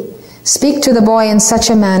 3. Speak to the boy in such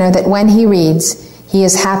a manner that when he reads, he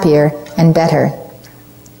is happier and better.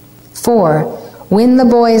 4. Win the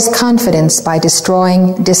boy's confidence by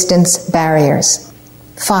destroying distance barriers.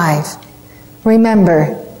 5.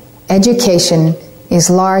 Remember, education is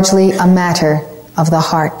largely a matter of the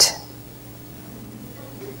heart.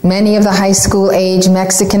 Many of the high school age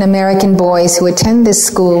Mexican-American boys who attend this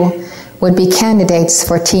school would be candidates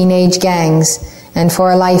for teenage gangs and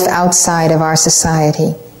for a life outside of our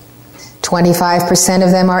society. 25%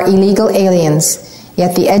 of them are illegal aliens,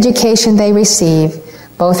 yet the education they receive,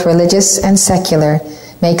 both religious and secular,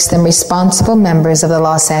 makes them responsible members of the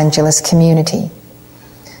Los Angeles community.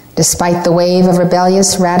 Despite the wave of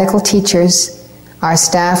rebellious radical teachers, our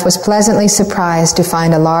staff was pleasantly surprised to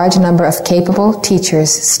find a large number of capable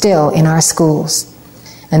teachers still in our schools.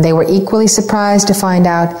 And they were equally surprised to find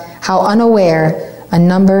out how unaware a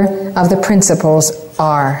number of the principals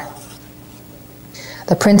are.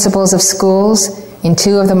 The principals of schools in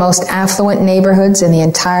 2 of the most affluent neighborhoods in the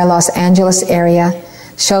entire Los Angeles area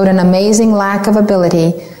showed an amazing lack of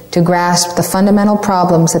ability to grasp the fundamental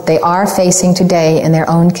problems that they are facing today in their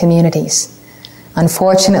own communities.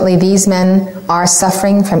 Unfortunately, these men are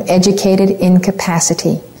suffering from educated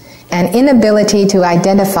incapacity, an inability to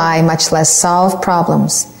identify, much less solve,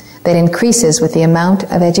 problems that increases with the amount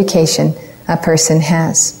of education a person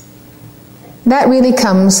has. That really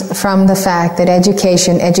comes from the fact that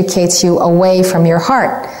education educates you away from your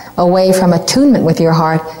heart, away from attunement with your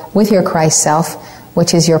heart, with your Christ self,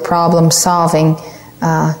 which is your problem-solving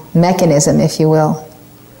mechanism, if you will.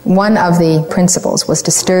 One of the principals was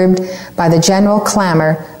disturbed by the general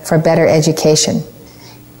clamor for better education.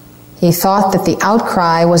 He thought that the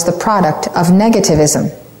outcry was the product of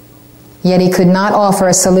negativism, yet he could not offer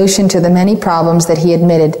a solution to the many problems that he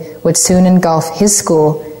admitted would soon engulf his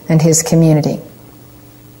school and his community.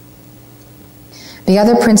 The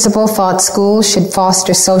other principal thought schools should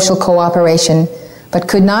foster social cooperation, but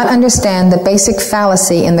could not understand the basic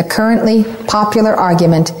fallacy in the currently popular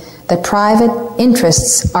argument that private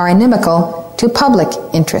interests are inimical to public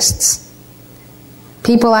interests.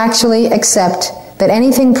 People actually accept that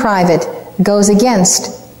anything private goes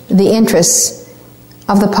against the interests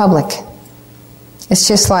of the public. It's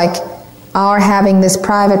just like our having this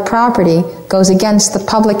private property goes against the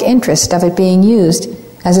public interest of it being used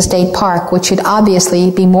as a state park, which should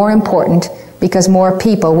obviously be more important because more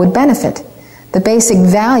people would benefit. The basic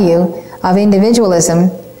value of individualism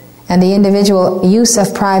and the individual use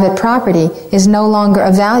of private property is no longer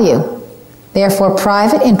a value. Therefore,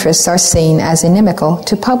 private interests are seen as inimical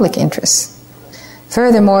to public interests.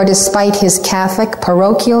 Furthermore, despite his Catholic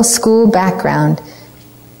parochial school background,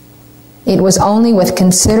 it was only with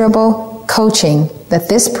considerable coaching that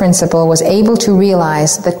this principal was able to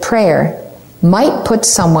realize that prayer might put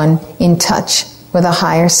someone in touch with a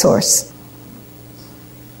higher source.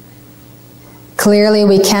 Clearly,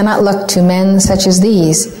 we cannot look to men such as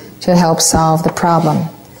these to help solve the problem.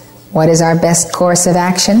 What is our best course of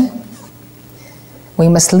action? We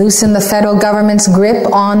must loosen the federal government's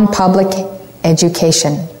grip on public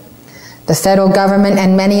education. The federal government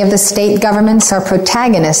and many of the state governments are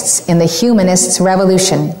protagonists in the humanists'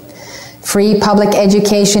 revolution. Free public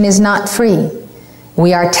education is not free.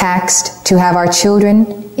 We are taxed to have our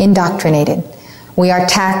children indoctrinated. We are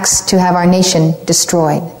taxed to have our nation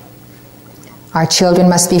destroyed. Our children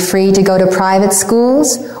must be free to go to private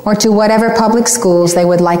schools or to whatever public schools they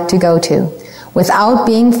would like to go to, without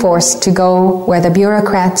being forced to go where the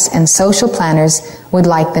bureaucrats and social planners would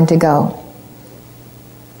like them to go.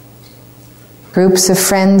 Groups of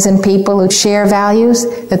friends and people who share values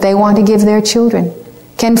that they want to give their children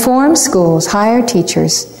can form schools, hire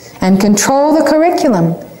teachers, and control the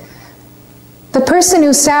curriculum. The person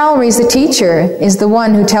who salaries the teacher is the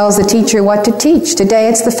one who tells the teacher what to teach. Today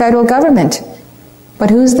it's the federal government. But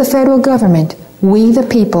who's the federal government? We, the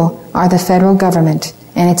people, are the federal government,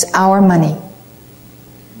 and it's our money.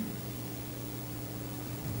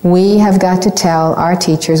 We have got to tell our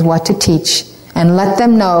teachers what to teach and let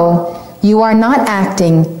them know, you are not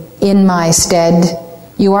acting in my stead.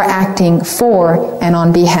 You are acting for and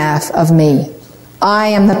on behalf of me. I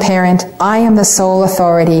am the parent. I am the sole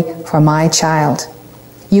authority for my child.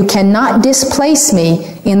 You cannot displace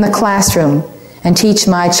me in the classroom and teach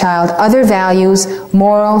my child other values,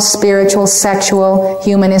 moral, spiritual, sexual,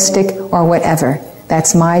 humanistic, or whatever.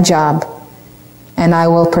 That's my job. And I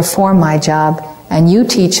will perform my job, and you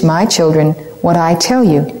teach my children what I tell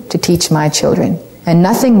you to teach my children, and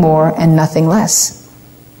nothing more and nothing less.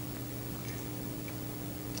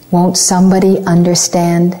 Won't somebody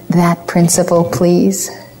understand that principle, please?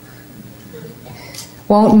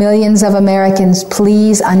 Won't millions of Americans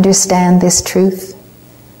please understand this truth?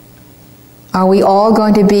 Are we all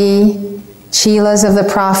going to be chelas of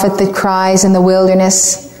the prophet that cries in the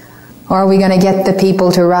wilderness? Or are we going to get the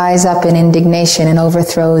people to rise up in indignation and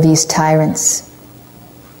overthrow these tyrants?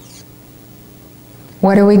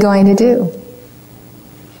 What are we going to do?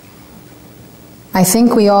 I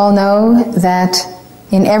think we all know that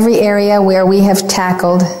in every area where we have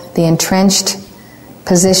tackled the entrenched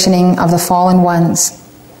positioning of the fallen ones,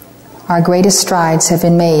 our greatest strides have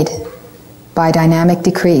been made by dynamic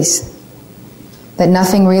decrees. That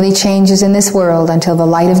nothing really changes in this world until the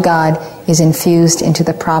light of God is infused into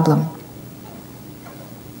the problem.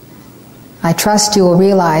 I trust you will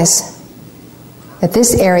realize that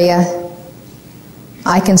this area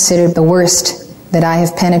I consider the worst that I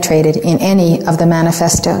have penetrated in any of the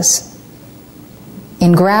manifestos.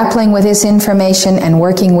 In grappling with this information and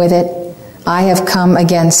working with it, I have come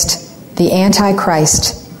against the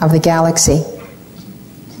Antichrist of the galaxy,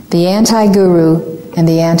 the anti-guru and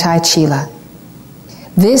the anti-chela.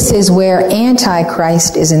 This is where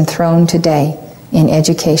Antichrist is enthroned today in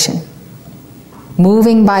education,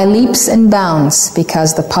 moving by leaps and bounds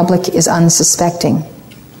because the public is unsuspecting.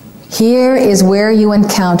 Here is where you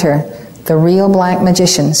encounter the real black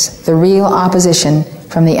magicians, the real opposition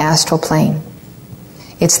from the astral plane.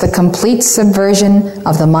 It's the complete subversion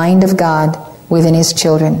of the mind of God within His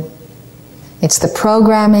children. It's the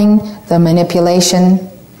programming, the manipulation,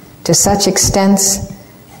 to such extents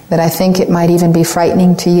that I think it might even be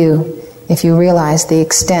frightening to you if you realize the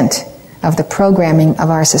extent of the programming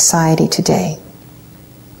of our society today.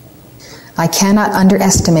 I cannot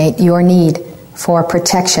underestimate your need for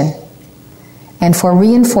protection and for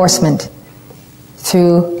reinforcement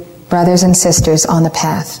through brothers and sisters on the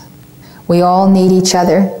path. We all need each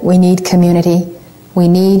other. We need community. We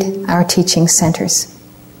need our teaching centers.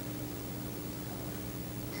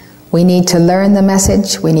 We need to learn the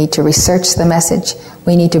message. We need to research the message.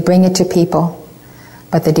 We need to bring it to people.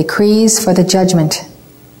 But the decrees for the judgment,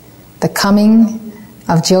 the coming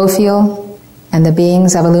of Jophiel and the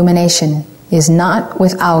beings of illumination, is not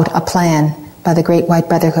without a plan by the Great White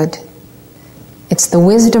Brotherhood. It's the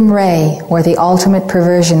wisdom ray where the ultimate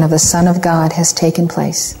perversion of the Son of God has taken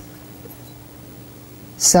place.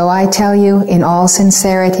 So I tell you in all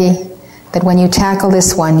sincerity that when you tackle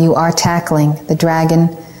this one, you are tackling the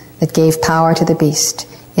dragon that gave power to the beast.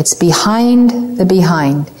 It's behind the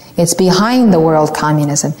behind. It's behind the world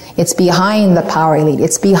communism. It's behind the power elite.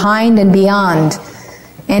 It's behind and beyond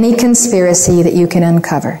any conspiracy that you can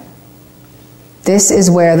uncover. This is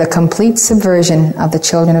where the complete subversion of the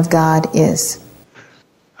children of God is.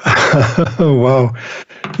 Wow.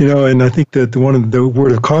 And I think that the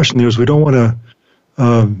word of caution there is we don't want to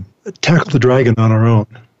tackle the dragon on our own.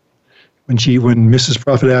 When Mrs.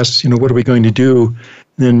 Prophet asks, what are we going to do,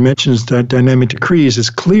 and then mentions that dynamic decrees, it's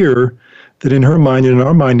clear that in her mind and in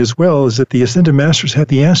our mind as well is that the ascended masters have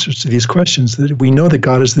the answers to these questions, that we know that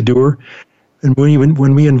God is the doer. And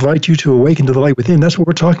when we invite you to awaken to the light within, that's what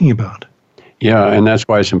we're talking about. Yeah, and that's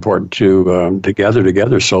why it's important to gather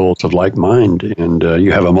together souls of like mind, and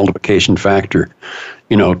you have a multiplication factor.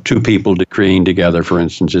 2 people decreeing together, for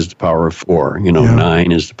instance, is the power of 4.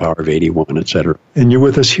 9 is the power of 81, etc. And you're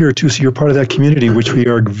with us here too, so you're part of that community, which we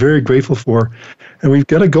are very grateful for. And we've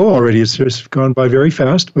got to go already. It's gone by very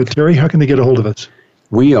fast. But Terry, how can they get a hold of us?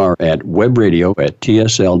 We are at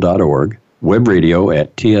webradio@tsl.org.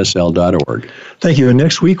 webradio@tsl.org. Thank you. And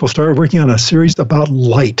next week we'll start working on a series about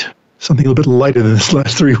light. Something a little bit lighter than this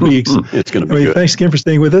last 3 weeks. It's going to be good. Thanks again for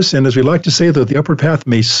staying with us. And as we like to say, though the upward path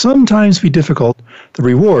may sometimes be difficult, the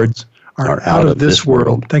rewards are out of this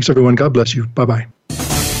world. Thanks, everyone. God bless you. Bye-bye.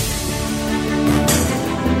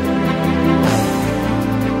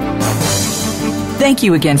 Thank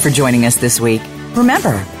you again for joining us this week.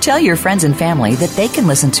 Remember, tell your friends and family that they can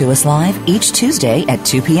listen to us live each Tuesday at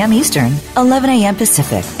 2 p.m. Eastern, 11 a.m.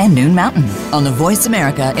 Pacific, and noon Mountain on the Voice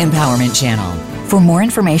America Empowerment Channel. For more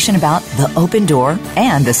information about The Open Door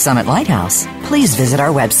and the Summit Lighthouse, please visit our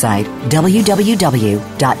website, www.tsl.org.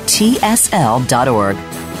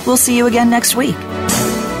 We'll see you again next week.